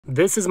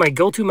This is my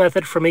go-to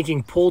method for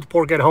making pulled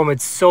pork at home.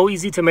 It's so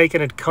easy to make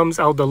and it comes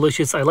out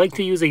delicious. I like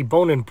to use a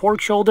bone-in pork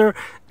shoulder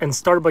and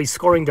start by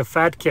scoring the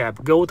fat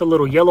cap. Go with a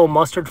little yellow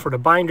mustard for the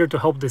binder to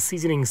help the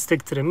seasoning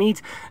stick to the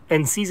meat,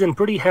 and season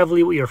pretty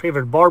heavily with your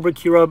favorite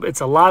barbecue rub.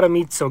 It's a lot of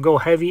meat, so go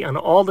heavy on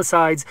all the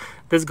sides.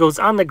 This goes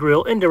on the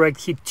grill,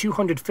 indirect heat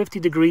 250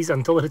 degrees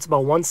until it hits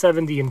about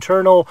 170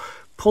 internal.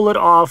 Pull it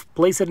off,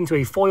 place it into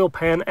a foil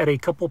pan, add a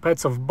couple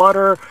pets of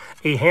butter,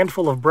 a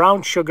handful of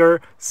brown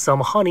sugar,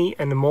 some honey,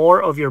 and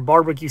more of your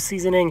barbecue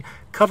seasoning.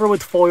 Cover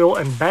with foil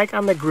and back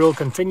on the grill.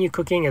 Continue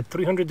cooking at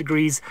 300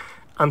 degrees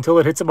until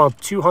it hits about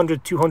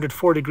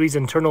 204 degrees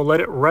internal. Let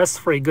it rest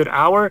for a good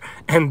hour,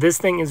 and this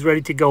thing is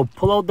ready to go.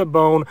 Pull out the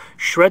bone,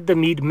 shred the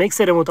meat,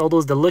 mix it in with all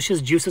those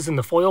delicious juices in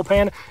the foil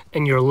pan,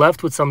 and you're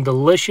left with some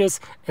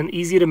delicious and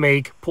easy to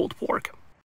make pulled pork.